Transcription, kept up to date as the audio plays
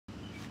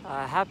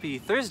Happy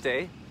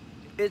Thursday.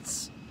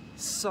 It's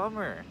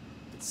summer.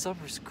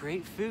 Summer's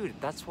great food.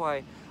 That's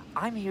why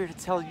I'm here to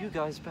tell you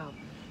guys about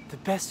the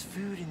best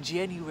food in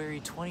January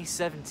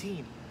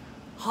 2017.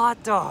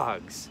 Hot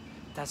dogs.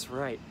 That's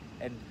right.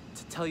 And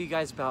to tell you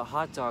guys about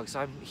hot dogs,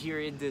 I'm here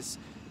in this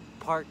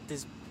park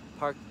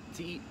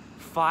to eat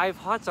 5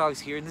 hot dogs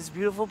here in this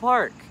beautiful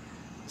park.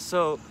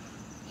 So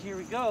here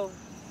we go.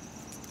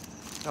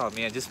 Oh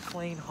man, just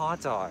plain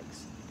hot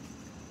dogs.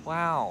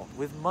 Wow,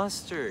 with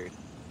mustard.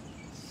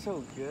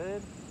 So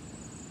good.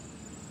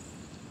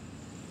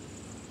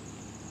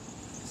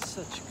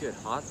 Such a good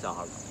hot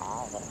dog.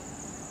 Oh.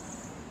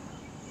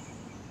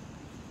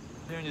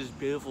 Here in this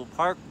beautiful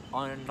park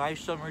on a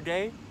nice summer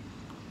day,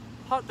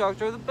 hot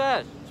dogs are the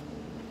best.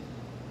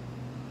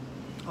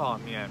 Oh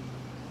man,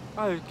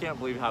 I just can't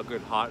believe how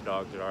good hot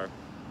dogs are.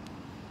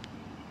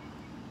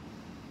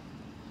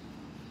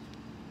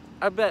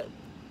 I bet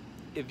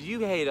if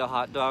you hate a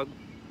hot dog,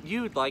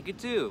 you'd like it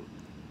too.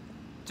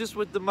 Just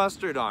with the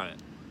mustard on it.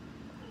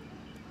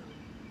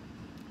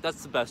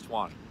 That's the best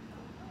one.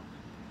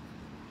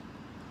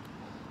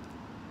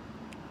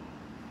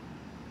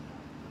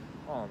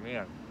 Oh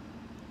man.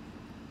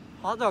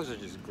 Hot dogs are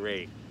just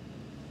great.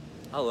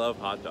 I love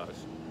hot dogs.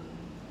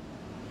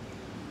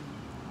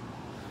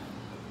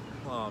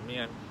 Oh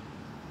man.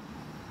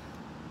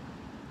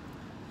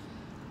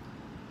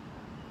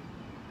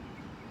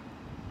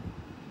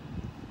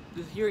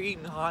 Just here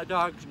eating hot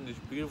dogs in this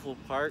beautiful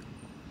park.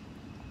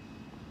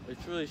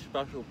 It's a really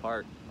special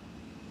park.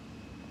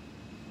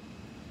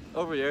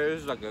 Over there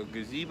is like a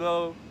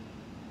gazebo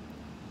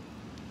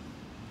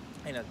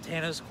and a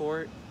tennis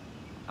court.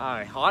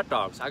 Hot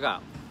dogs. I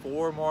got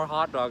 4 more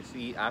hot dogs to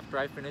eat after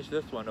I finish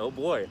this one. Oh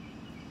boy.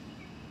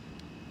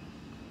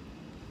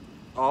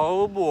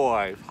 Oh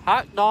boy.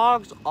 Hot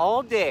dogs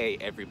all day,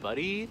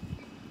 everybody.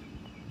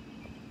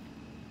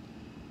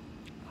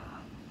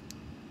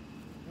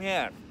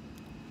 Man.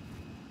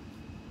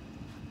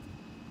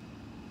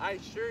 I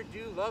sure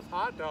do love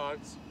hot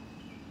dogs.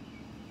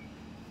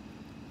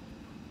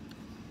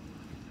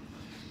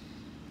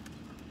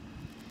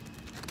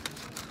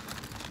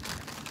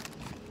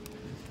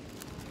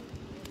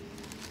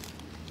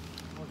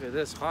 Look at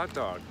this hot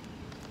dog.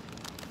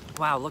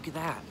 Wow, look at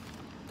that.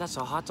 That's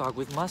a hot dog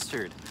with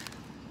mustard.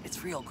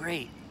 It's real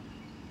great.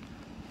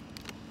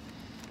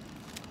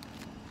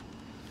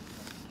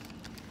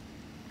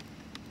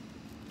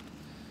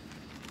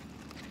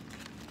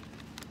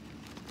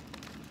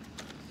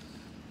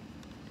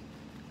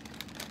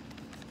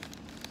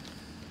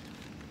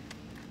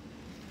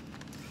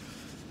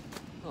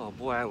 Oh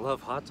boy, I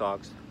love hot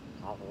dogs.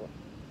 Hot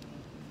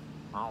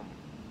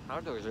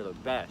dogs are the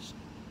best.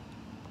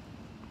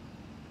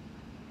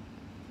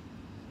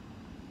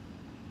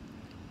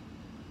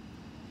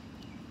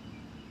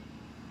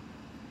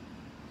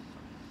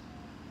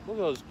 Look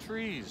at those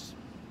trees.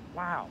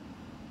 Wow.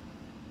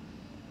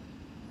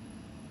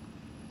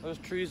 Those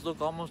trees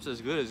look almost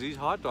as good as these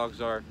hot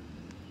dogs are.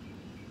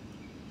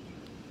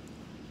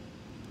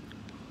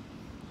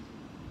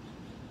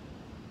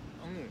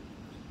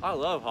 I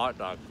love hot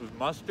dogs with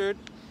mustard.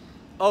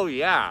 Oh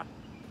yeah.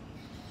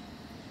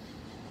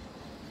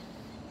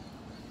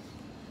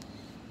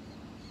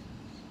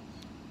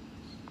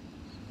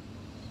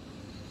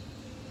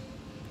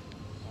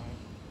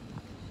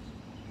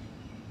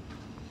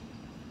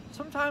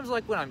 Sometimes,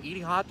 like when I'm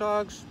eating hot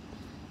dogs,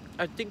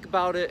 I think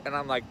about it and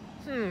I'm like,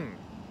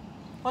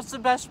 what's the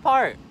best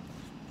part?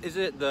 Is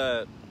it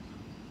the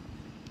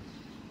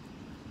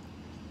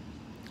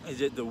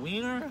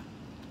wiener?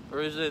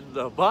 Or is it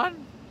the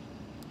bun?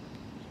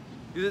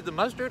 Is it the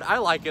mustard? I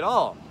like it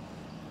all.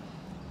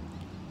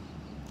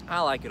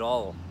 I like it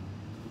all.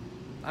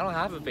 I don't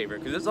have a favorite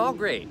because it's all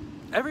great.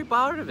 Every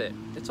part of it,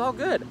 it's all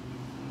good.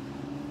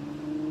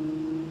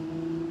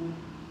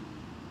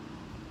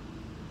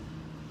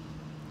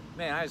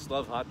 Man, I just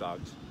love hot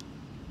dogs.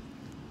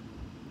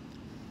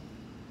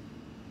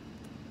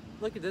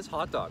 Look at this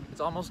hot dog. It's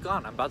almost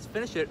gone. I'm about to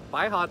finish it.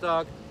 Bye, hot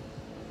dog.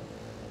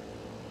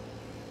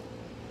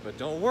 But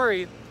don't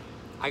worry.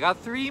 I got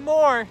 3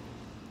 more.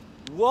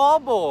 Whoa,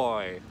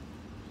 boy.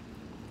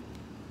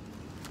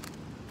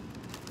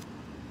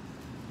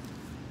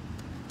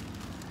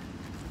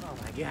 Oh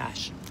my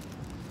gosh.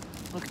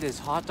 Look at this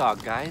hot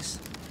dog, guys.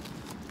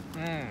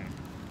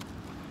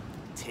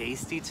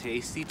 Tasty,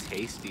 tasty,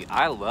 tasty.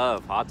 I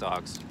love hot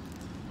dogs.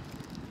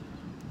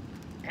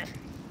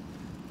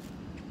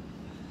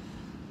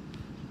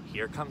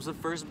 Here comes the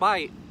first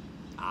bite.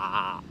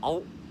 Oh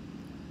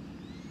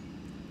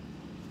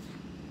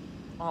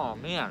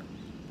man,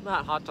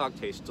 that hot dog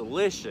tastes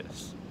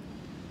delicious.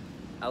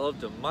 I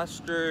love the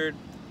mustard.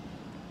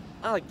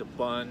 I like the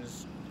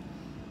buns.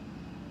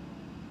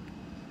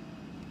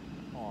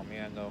 Oh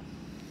man, though.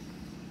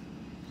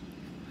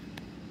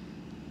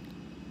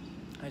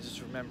 I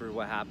just remember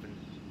what happened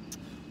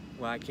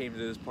when I came to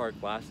this park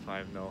last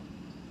time, though.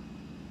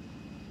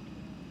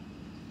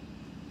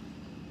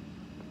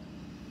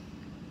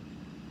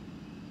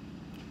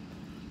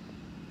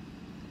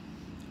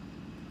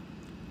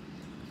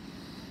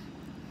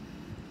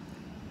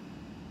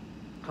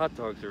 hot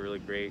dogs are really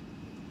great.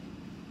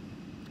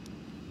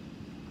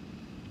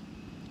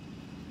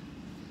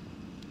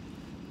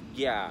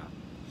 Yeah,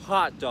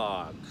 hot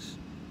dogs.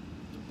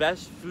 The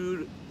best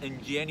food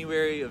in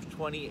January of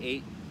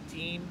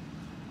 2018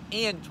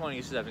 and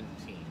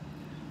 2017.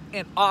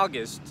 And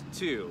August,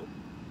 too.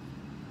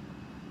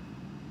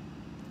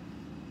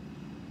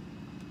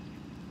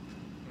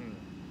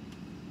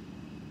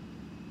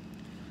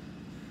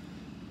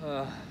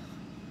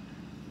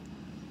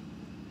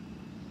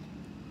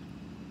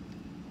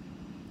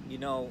 You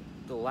know,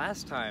 the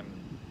last time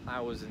I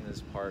was in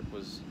this park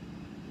was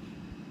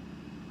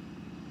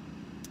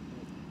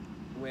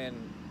when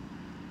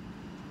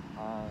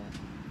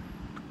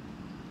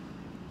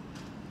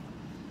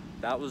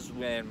that was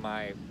when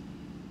I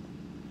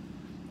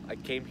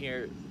came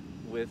here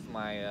with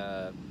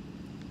my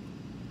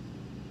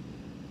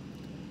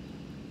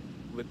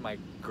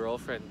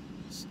girlfriend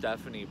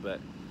Stephanie, but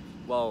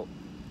well,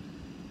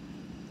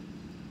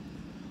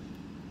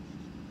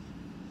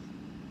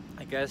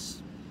 I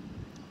guess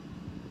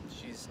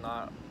she's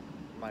not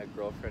my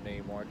girlfriend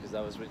anymore, because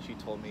that was when she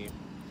told me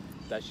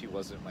that she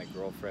wasn't my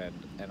girlfriend,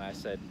 and I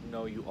said,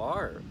 no, you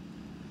are.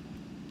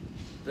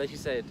 Then she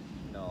said,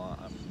 no,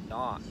 I'm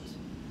not.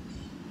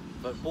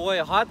 But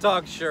boy, hot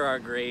dogs sure are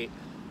great.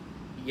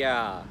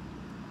 Yeah.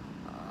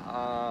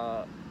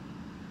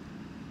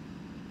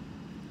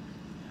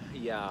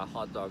 Yeah,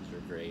 hot dogs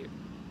are great.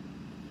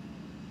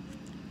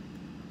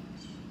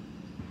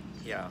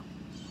 Yeah,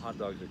 hot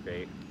dogs are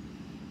great.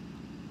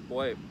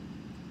 Boy,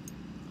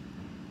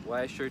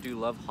 I sure do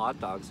love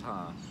hot dogs,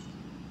 huh?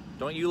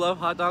 Don't you love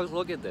hot dogs?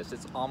 Look at this,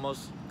 it's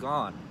almost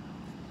gone.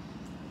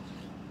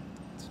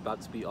 It's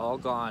about to be all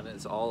gone,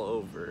 it's all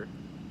over.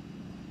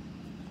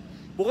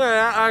 Boy,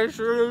 I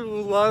sure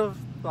love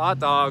hot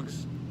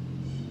dogs.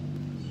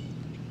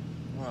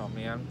 Oh,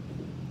 man.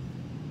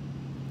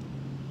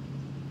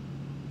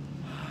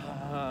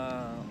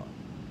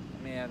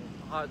 Man,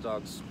 hot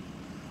dogs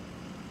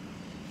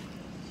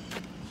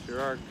sure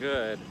are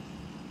good.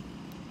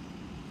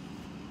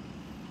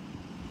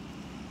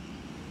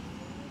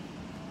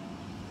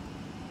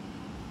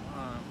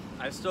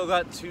 I still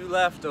got 2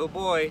 left, oh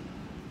boy.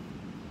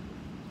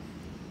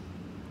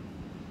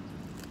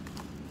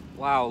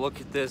 Wow, look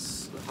at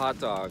this hot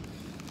dog.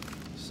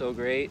 So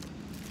great.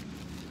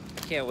 I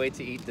can't wait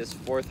to eat this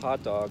 4th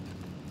hot dog.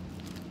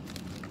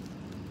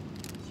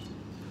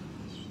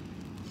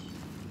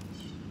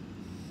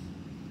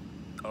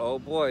 Oh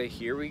boy,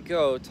 here we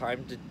go.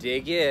 Time to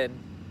dig in.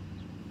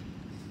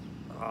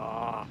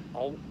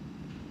 Oh.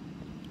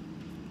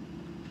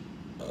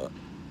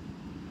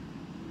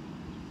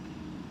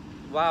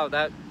 Wow,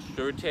 that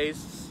sure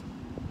tastes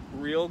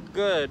real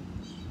good.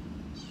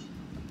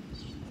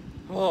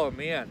 Oh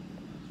man.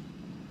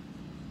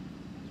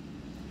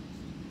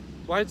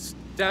 Why'd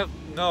Steph?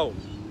 No.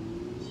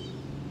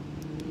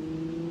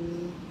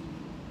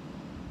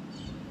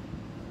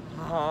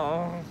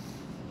 Oh.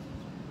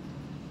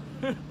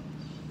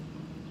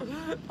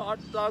 Hot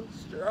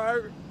dogs sure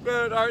are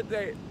good, aren't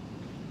they?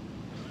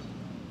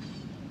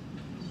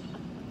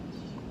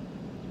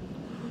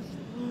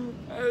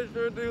 I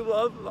sure do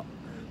love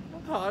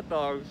hot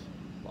dogs.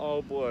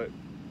 Oh boy.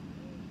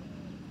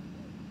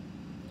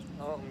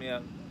 Oh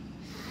man.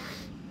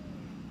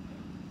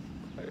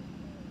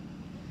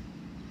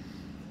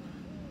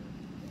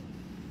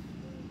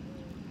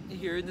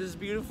 Here in this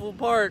beautiful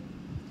park,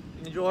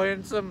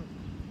 enjoying some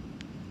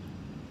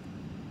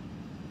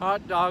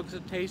hot dogs, a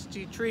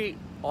tasty treat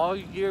all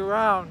year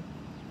round.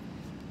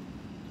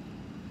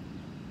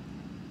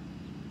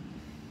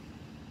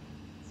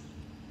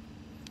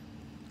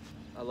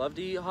 I love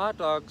to eat hot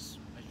dogs,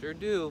 I sure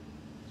do.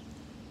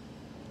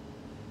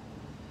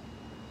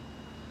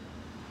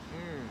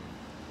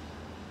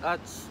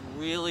 That's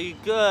really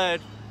good.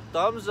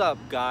 Thumbs up,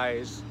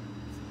 guys.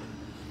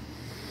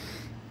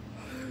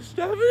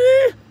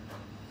 Stephanie!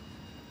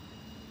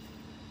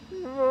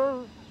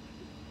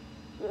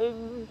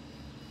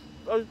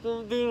 I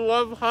still do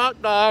love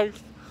hot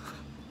dogs.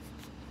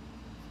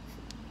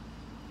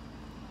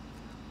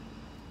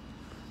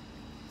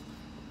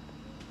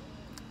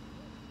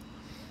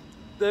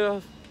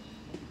 The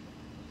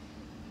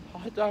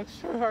hot dogs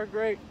sure are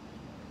great.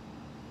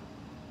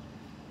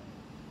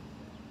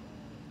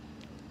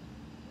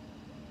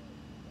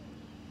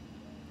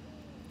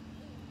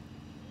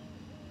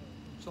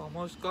 It's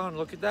almost gone,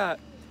 look at that.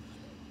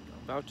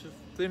 I'm about to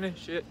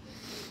finish it.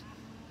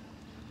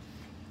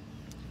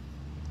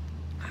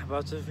 I'm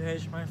about to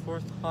finish my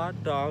 4th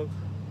hot dog.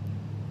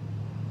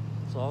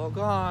 It's all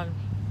gone.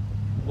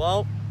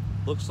 Well,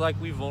 looks like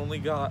we've only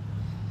got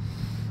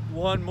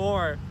 1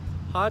 more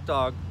hot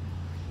dog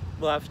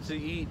left to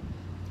eat.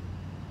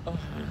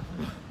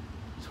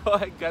 So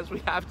I guess we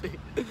have to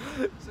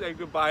say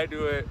goodbye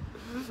to it.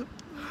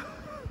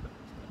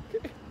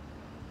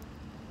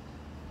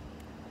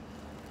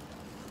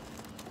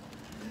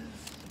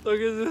 Look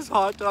at this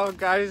hot dog,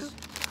 guys.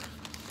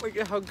 Look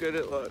at how good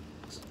it looks.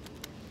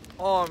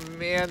 Oh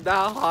man,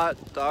 that hot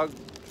dog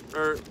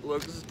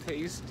looks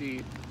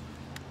tasty.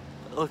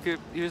 Look at,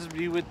 here's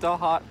me with the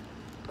hot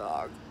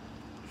dog.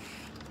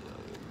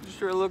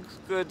 sure looks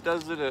good,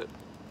 doesn't it?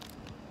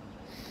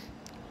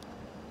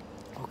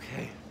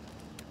 Okay.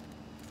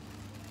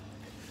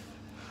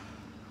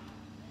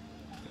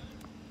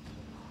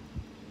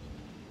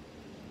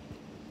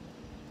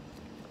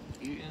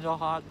 Eating a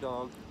hot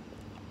dog.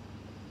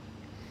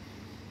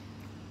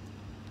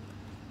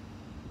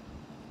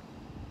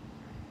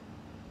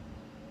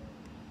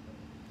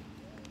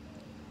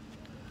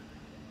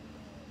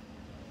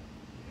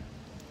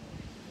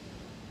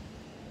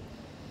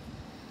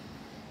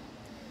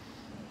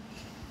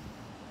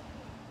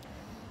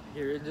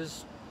 Here in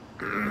this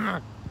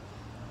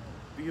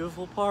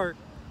beautiful park,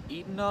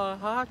 eating a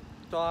hot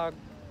dog,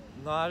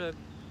 not a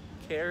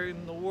care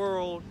in the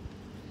world,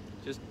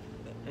 just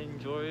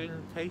enjoying a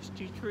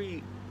tasty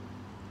treat.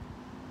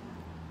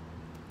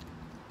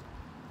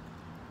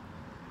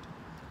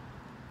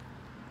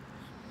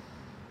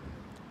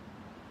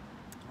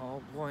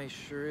 Oh boy,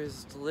 sure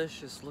is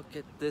delicious. Look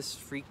at this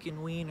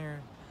freaking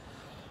wiener.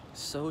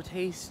 So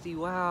tasty,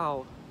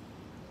 wow.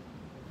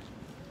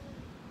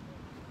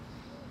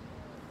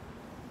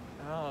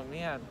 Oh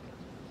man,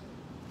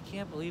 I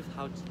can't believe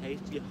how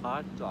tasty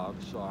hot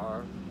dogs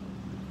are.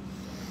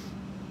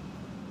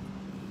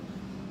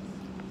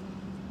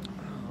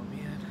 Oh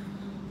man.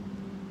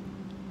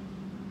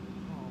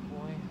 Oh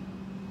boy.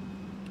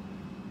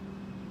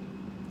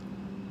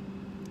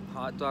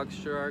 Hot dogs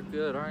sure are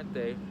good, aren't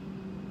they?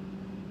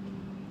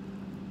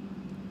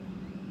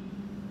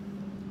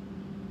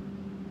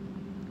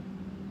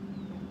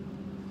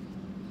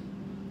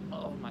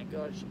 Oh my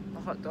gosh,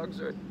 hot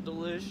dogs are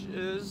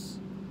delicious.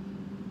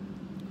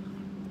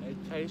 They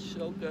taste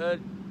so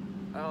good.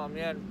 Oh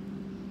man,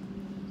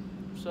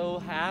 I'm so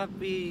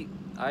happy.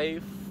 I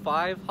ate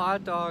 5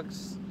 hot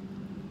dogs.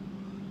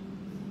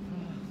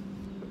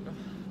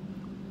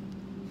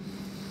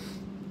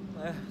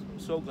 I'm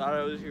so glad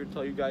I was here to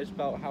tell you guys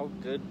about how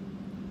good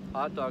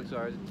hot dogs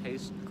are. They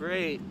taste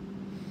great.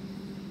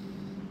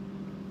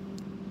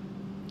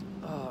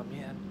 Oh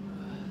man.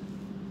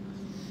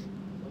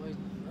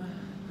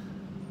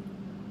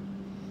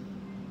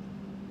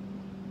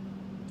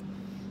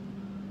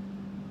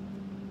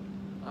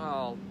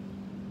 Oh,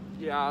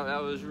 yeah,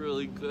 that was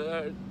really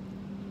good.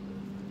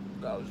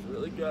 That was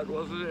really good,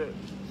 wasn't it?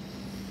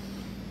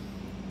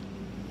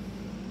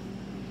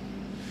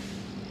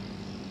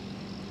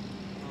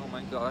 Oh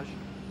my gosh.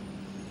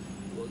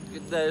 Look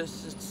at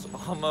this, it's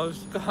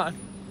almost gone.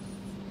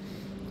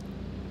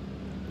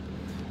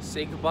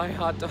 Say goodbye,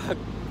 hot dog.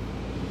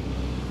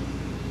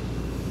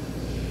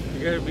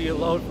 You're gonna be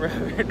alone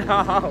forever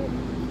now.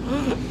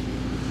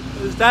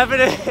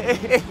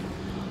 Stephanie!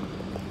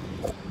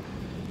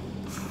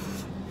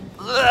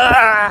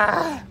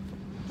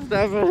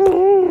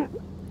 Stephanie!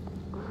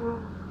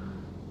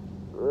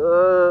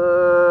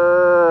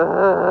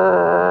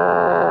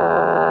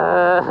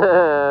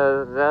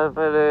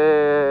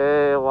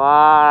 Stephanie,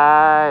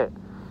 why?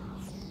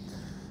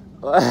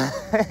 Why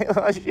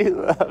don't you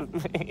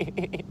love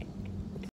me?